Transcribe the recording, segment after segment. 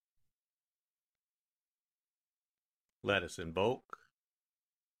Let us invoke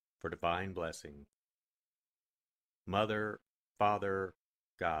for divine blessing. Mother, Father,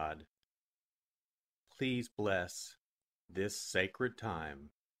 God, please bless this sacred time.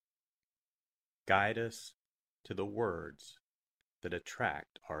 Guide us to the words that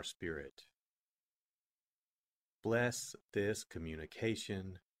attract our spirit. Bless this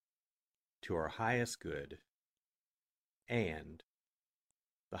communication to our highest good and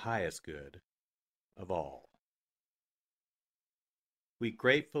the highest good of all. We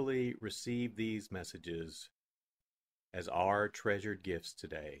gratefully receive these messages as our treasured gifts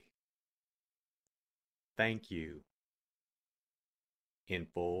today. Thank you in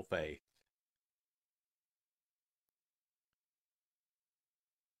full faith.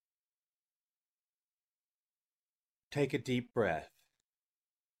 Take a deep breath.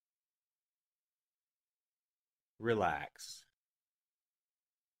 Relax.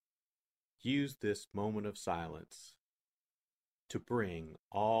 Use this moment of silence to bring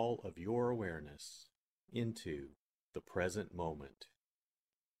all of your awareness into the present moment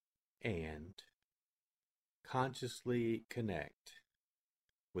and consciously connect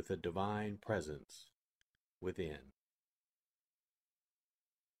with the divine presence within.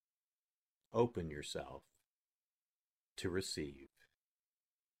 Open yourself to receive.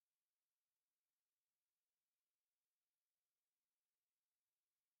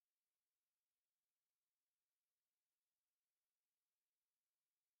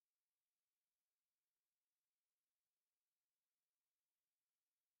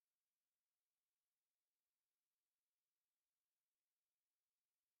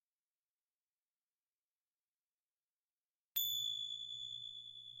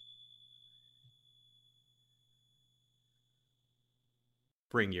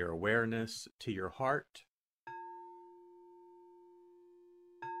 Bring your awareness to your heart.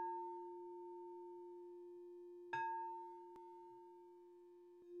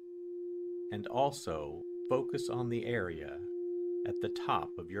 And also focus on the area at the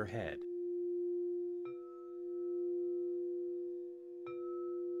top of your head.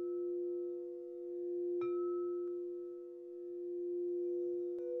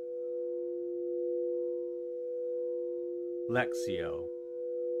 Lectio.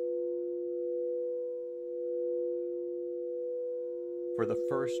 For the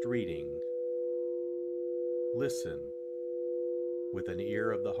first reading, listen with an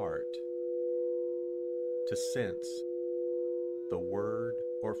ear of the heart to sense the word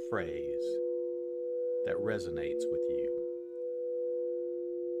or phrase that resonates with you.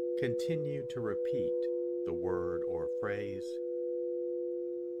 Continue to repeat the word or phrase.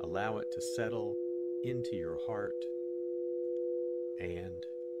 Allow it to settle into your heart and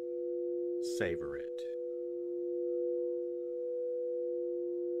savor it.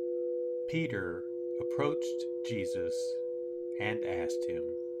 Peter approached Jesus and asked him,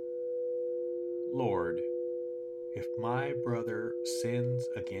 "Lord, if my brother sins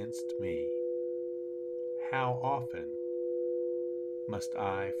against me, how often must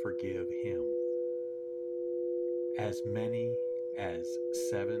I forgive him? As many as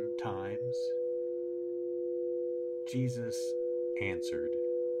 7 times?" Jesus answered,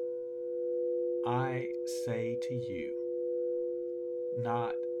 "I say to you,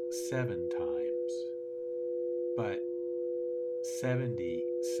 not 7 times, but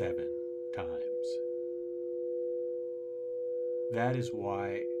 77 times. That is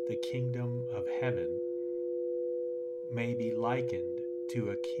why the kingdom of heaven may be likened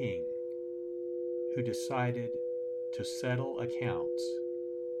to a king who decided to settle accounts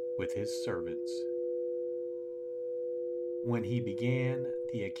with his servants. When he began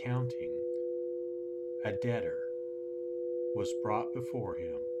the accounting, a debtor was brought before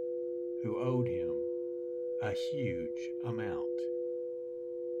him who owed him a huge amount.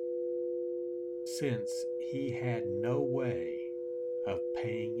 Since he had no way of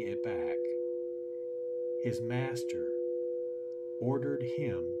paying it back, his master ordered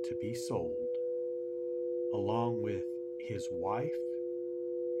him to be sold, along with his wife,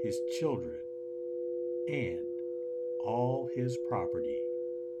 his children, and all his property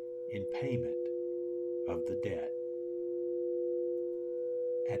in payment of the debt.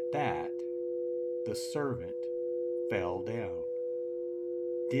 At that, the servant fell down,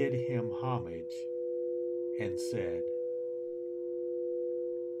 did him homage, and said,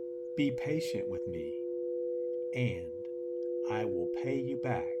 "Be patient with me, and I will pay you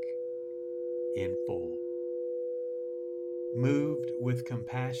back in full." Moved with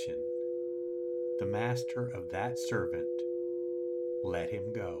compassion, the master of that servant let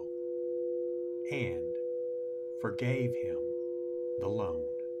him go and forgave him the loan.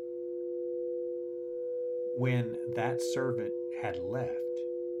 When that servant had left,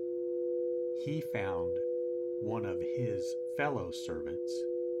 he found one of his fellow servants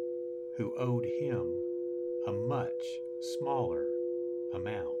who owed him a much smaller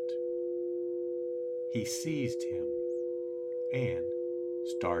amount. He seized him and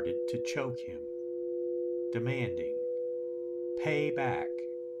started to choke him, demanding, "Pay back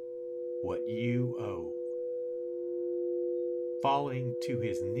what you owe." Falling to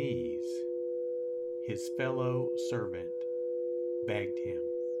his knees, his fellow servant begged him,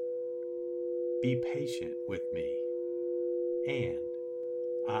 "Be patient with me, and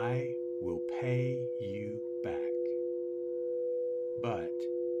I will pay you back." But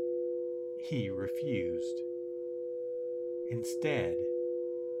he refused. Instead,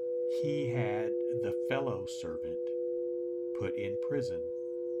 he had the fellow servant put in prison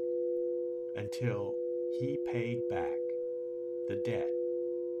until he paid back the debt.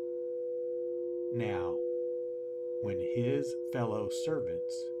 Now, when his fellow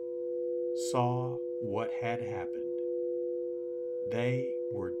servants saw what had happened, they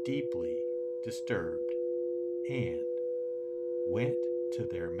were deeply disturbed and went to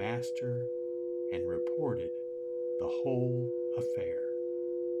their master and reported the whole affair.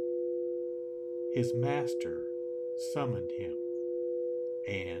 His master summoned him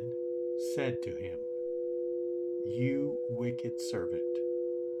and said to him, "You wicked servant,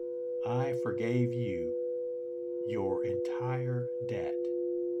 I forgave you your entire debt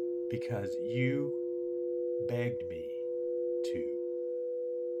because you begged me to.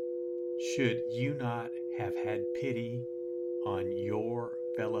 Should you not have had pity on your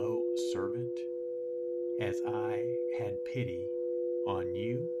fellow servant as I had pity on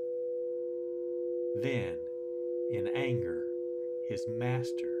you?" Then, in anger, his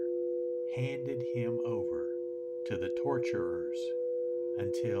master handed him over to the torturers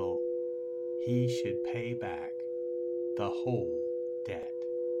until he should pay back the whole debt.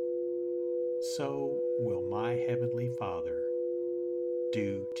 So will my heavenly Father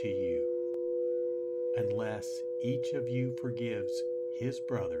do to you, unless each of you forgives his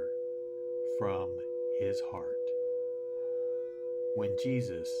brother from his heart. When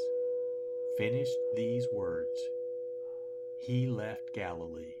Jesus finished these words, he left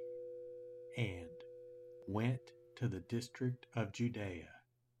Galilee and went to the district of Judea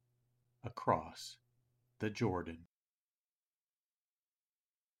across the Jordan.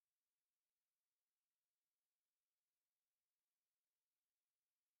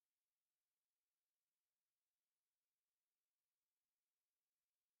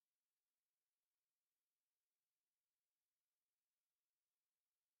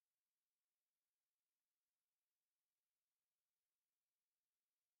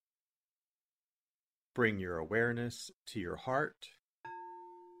 Bring your awareness to your heart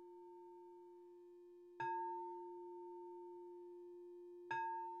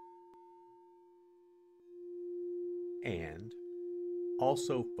and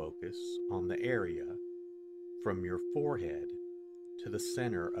also focus on the area from your forehead to the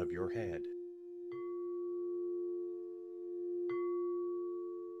center of your head.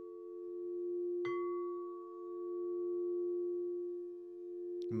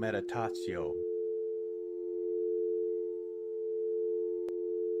 Meditatio.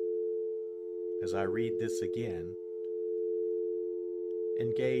 As I read this again,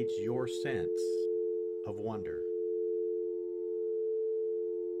 engage your sense of wonder.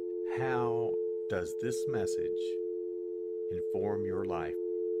 How does this message inform your life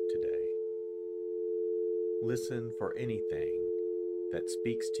today? Listen for anything that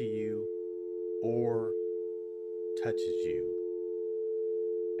speaks to you or touches you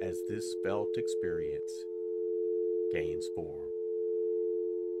as this felt experience gains form.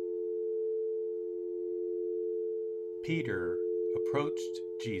 Peter approached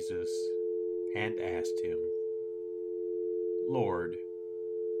Jesus and asked him, "Lord,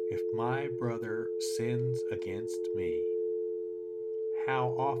 if my brother sins against me,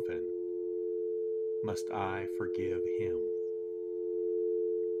 how often must I forgive him?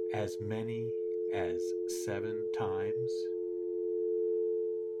 As many as 7 times?"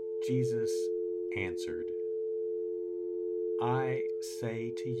 Jesus answered, "I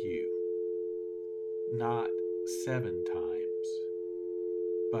say to you, not 7 times,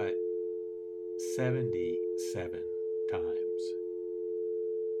 but 77 times.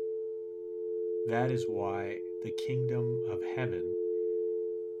 That is why the kingdom of heaven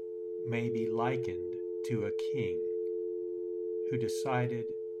may be likened to a king who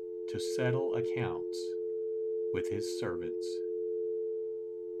decided to settle accounts with his servants.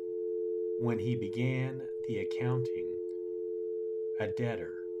 When he began the accounting, a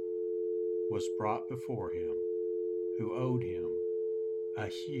debtor was brought before him who owed him a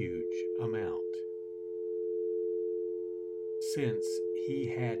huge amount. Since he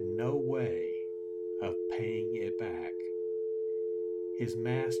had no way of paying it back, his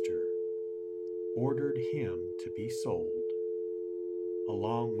master ordered him to be sold,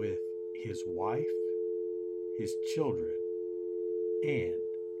 along with his wife, his children, and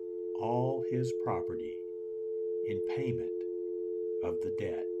all his property in payment of the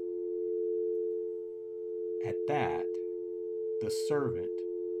debt. At that, the servant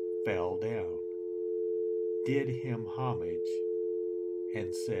fell down, did him homage,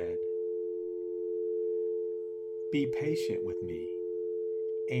 and said, "Be patient with me,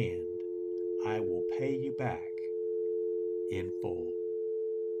 and I will pay you back in full."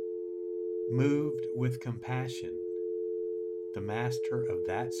 Moved with compassion, the master of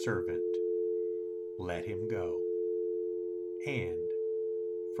that servant let him go and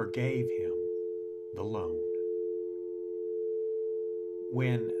forgave him the loan.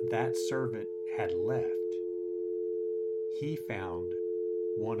 When that servant had left, he found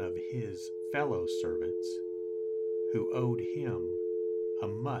one of his fellow servants who owed him a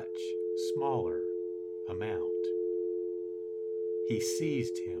much smaller amount. He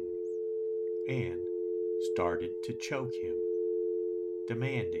seized him and started to choke him,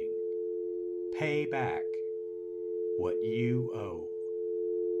 demanding, "Pay back what you owe."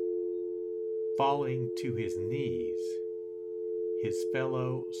 Falling to his knees, his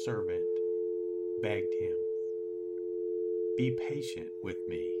fellow servant begged him, "Be patient with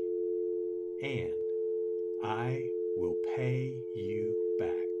me, and I will pay you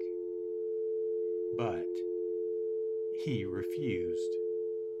back." But he refused.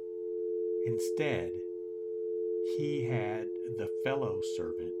 Instead, he had the fellow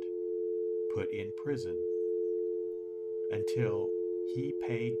servant put in prison until he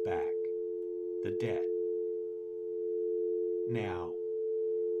paid back the debt. Now,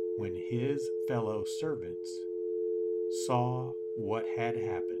 when his fellow servants saw what had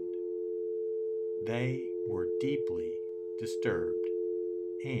happened, they were deeply disturbed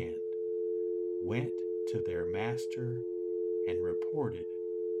and went to their master and reported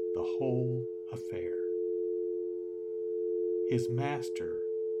the whole affair. His master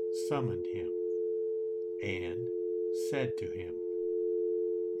summoned him and said to him,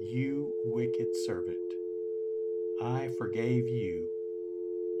 "You wicked servant, I forgave you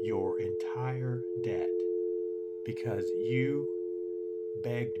your entire debt because you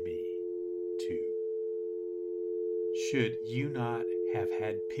begged me to. Should you not have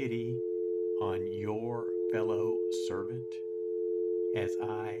had pity on your fellow servant as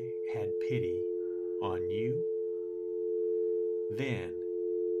I had pity on you?" Then,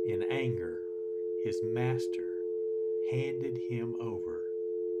 in anger, his master handed him over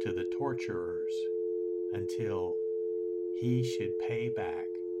to the torturers until he should pay back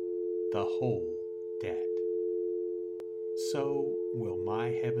the whole debt. So will my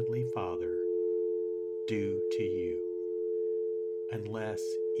heavenly Father do to you, unless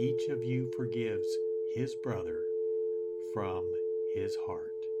each of you forgives his brother from his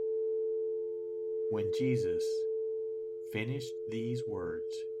heart. When Jesus finished these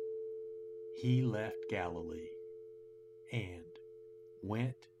words, he left Galilee and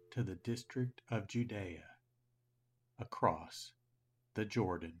went to the district of Judea across the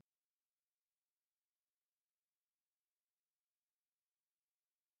Jordan.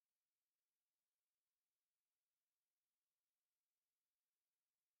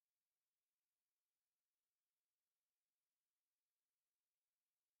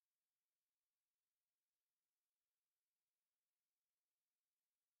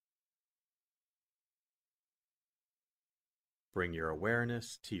 Bring your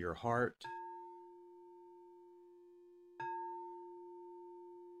awareness to your heart.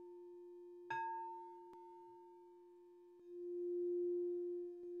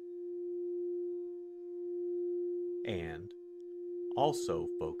 And also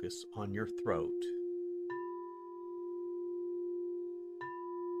focus on your throat.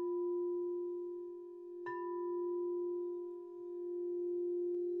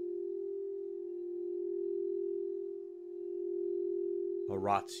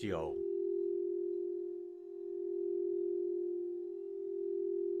 Oratio.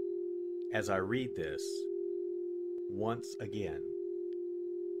 As I read this, once again,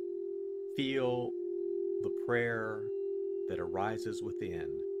 feel the prayer that arises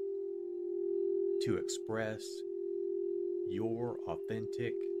within to express your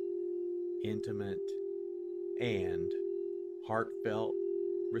authentic, intimate, and heartfelt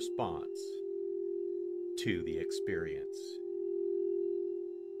response to the experience.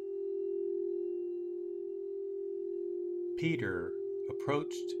 Peter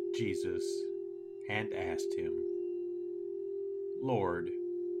approached Jesus and asked him, "Lord,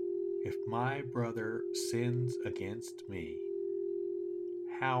 if my brother sins against me,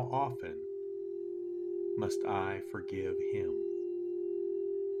 how often must I forgive him?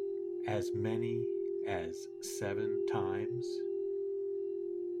 As many as 7 times?"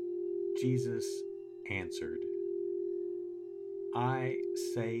 Jesus answered, "I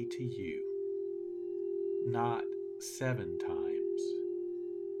say to you, not 7 times,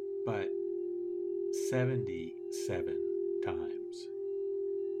 but 77 times.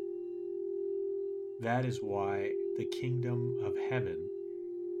 That is why the kingdom of heaven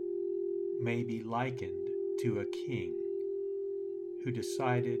may be likened to a king who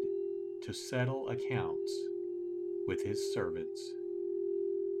decided to settle accounts with his servants.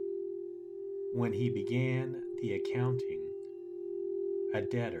 When he began the accounting, a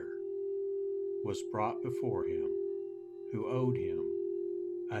debtor was brought before him who owed him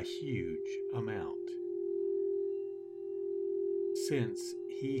a huge amount. Since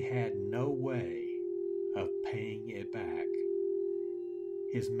he had no way of paying it back,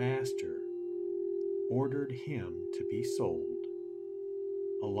 his master ordered him to be sold,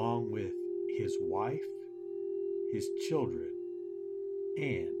 along with his wife, his children,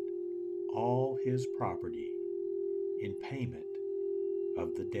 and all his property in payment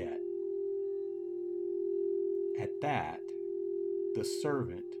of the debt. At that, the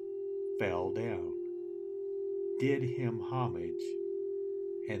servant fell down, did him homage,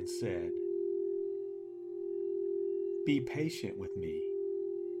 and said, "Be patient with me,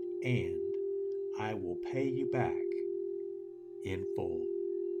 and I will pay you back in full."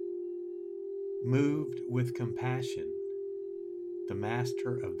 Moved with compassion, the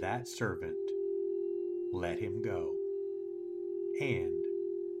master of that servant let him go and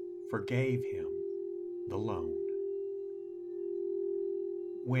forgave him the loan.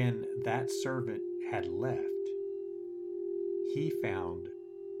 When that servant had left, he found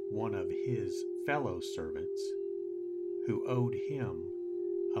one of his fellow servants who owed him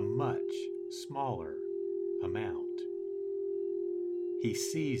a much smaller amount. He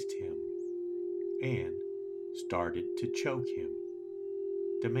seized him and started to choke him,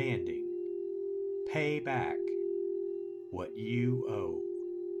 demanding, "Pay back what you owe."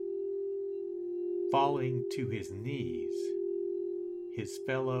 Falling to his knees, his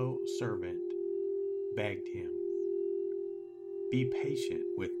fellow servant begged him, "Be patient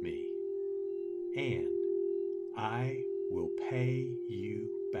with me, and I will pay you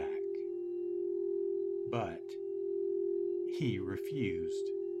back." But he refused.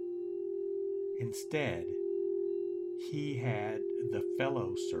 Instead, he had the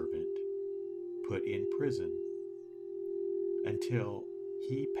fellow servant put in prison until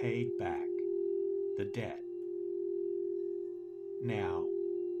he paid back the debt. Now,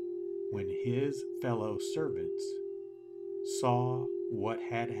 when his fellow servants saw what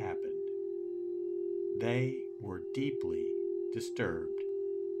had happened, they were deeply disturbed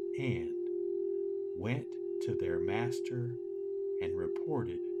and went to their master and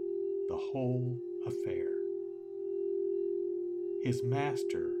reported the whole affair. His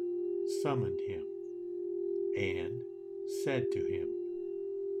master summoned him and said to him,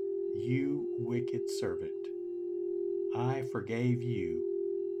 "You wicked servant, I forgave you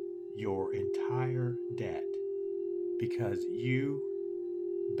your entire debt because you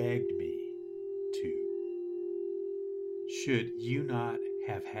begged me to. Should you not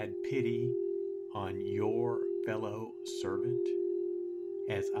have had pity on your fellow servant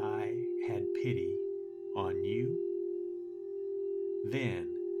as I had pity on you?"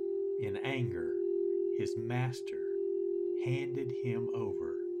 Then, in anger, his master handed him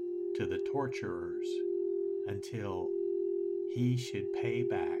over to the torturers until he should pay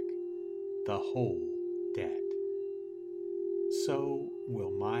back the whole debt. So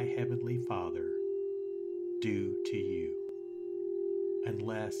will my heavenly Father do to you,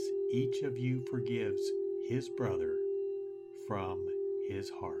 unless each of you forgives his brother from his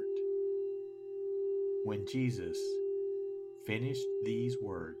heart. When Jesus finished these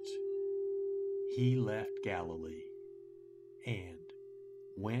words, he left Galilee and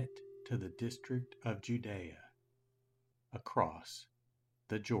went to the district of Judea across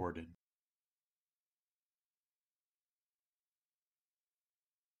the Jordan.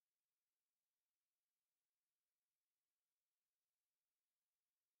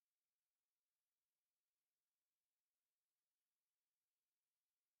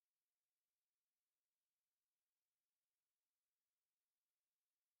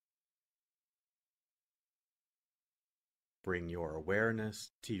 Bring your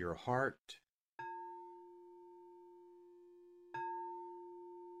awareness to your heart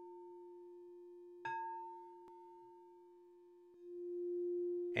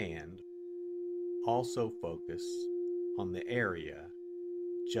also focus on the area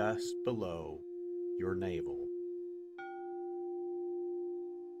just below your navel.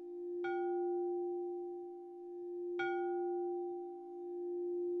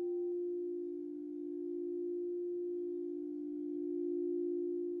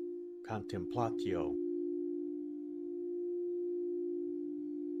 Contemplatio.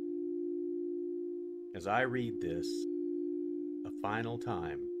 As I read this a final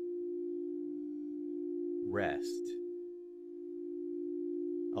time, rest.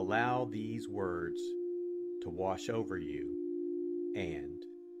 Allow these words to wash over you and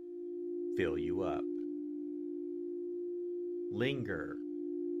fill you up. Linger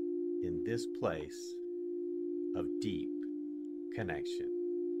in this place of deep connection.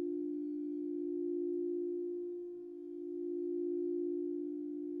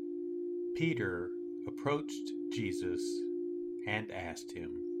 Peter approached Jesus and asked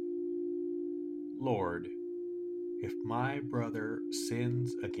him, "Lord, if my brother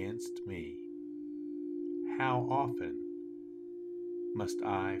sins against me, how often must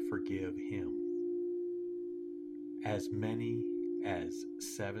I forgive him? As many as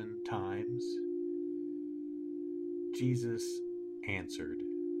 7 times?" Jesus answered,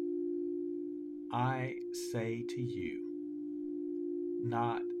 "I say to you,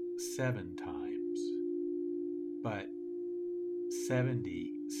 not 7 times, but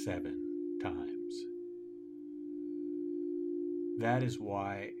 77 times. That is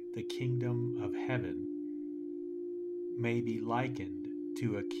why the kingdom of heaven may be likened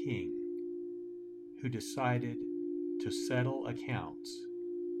to a king who decided to settle accounts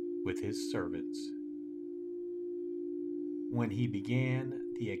with his servants. When he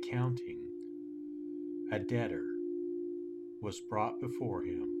began the accounting, a debtor was brought before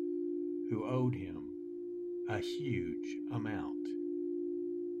him who owed him a huge amount.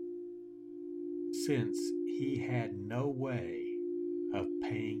 Since he had no way of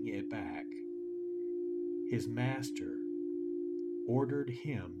paying it back, his master ordered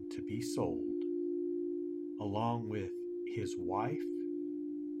him to be sold, along with his wife,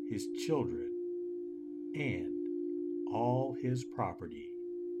 his children, and all his property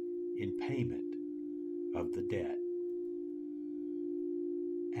in payment of the debt.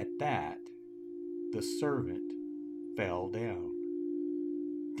 At that, the servant fell down,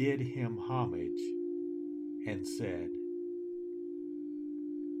 did him homage, and said,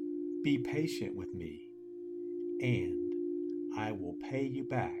 "Be patient with me, and I will pay you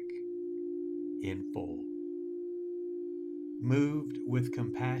back in full." Moved with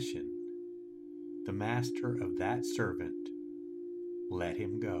compassion, the master of that servant let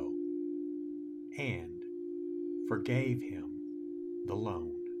him go and forgave him the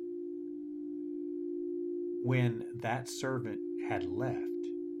loan. When that servant had left,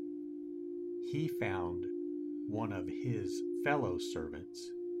 he found one of his fellow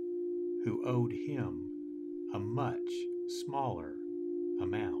servants who owed him a much smaller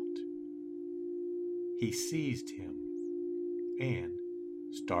amount. He seized him and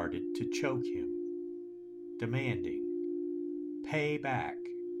started to choke him, demanding, "Pay back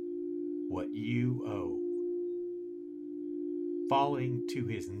what you owe." Falling to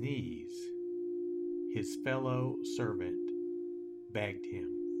his knees, his fellow servant begged him,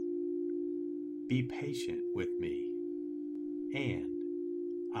 "Be patient with me, and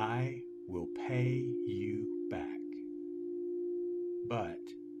I will pay you back."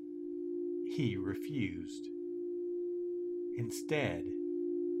 But he refused. Instead,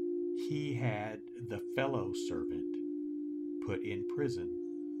 he had the fellow servant put in prison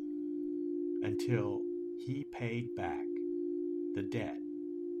until he paid back the debt.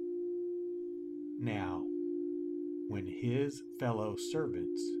 Now, when his fellow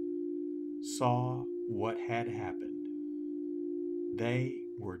servants saw what had happened, they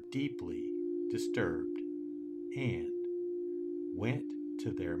were deeply disturbed and went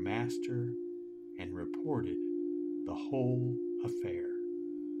to their master and reported the whole affair.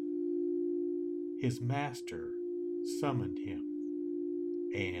 His master summoned him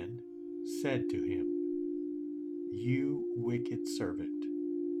and said to him, "You wicked servant,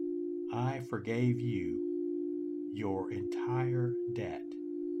 I forgave you your entire debt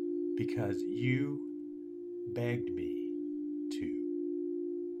because you begged me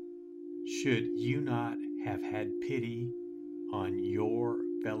to. Should you not have had pity on your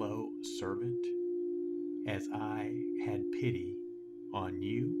fellow servant as I had pity on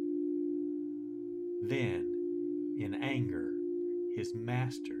you?" Then, in anger, his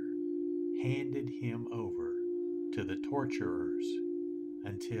master handed him over to the torturers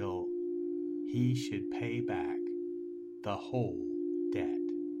until he should pay back the whole debt.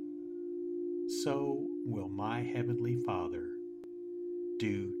 so will my heavenly Father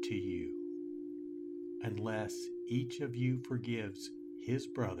do to you, unless each of you forgives his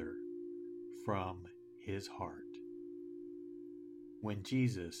brother from his heart. When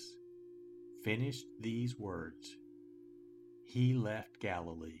Jesus finished these words, he left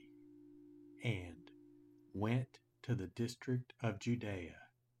Galilee and went to the district of Judea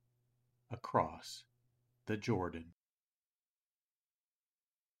across the Jordan.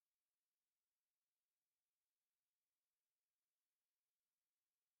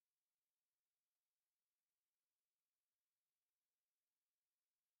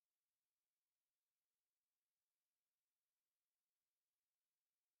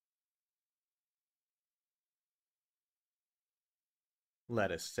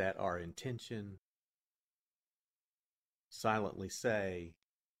 Let us set our intention, silently say,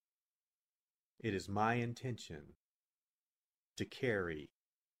 "It is my intention to carry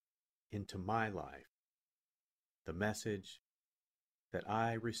into my life the message that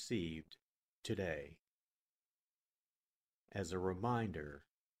I received today as a reminder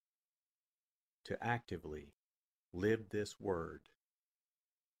to actively live this word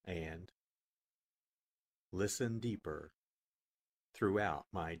and listen deeper throughout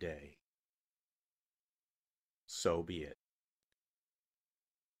my day." So be it.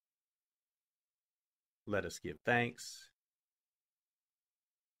 Let us give thanks.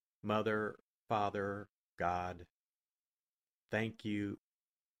 Mother, Father, God, thank you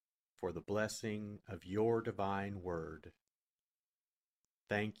for the blessing of your divine word.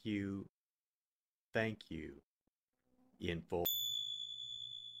 Thank you, in full.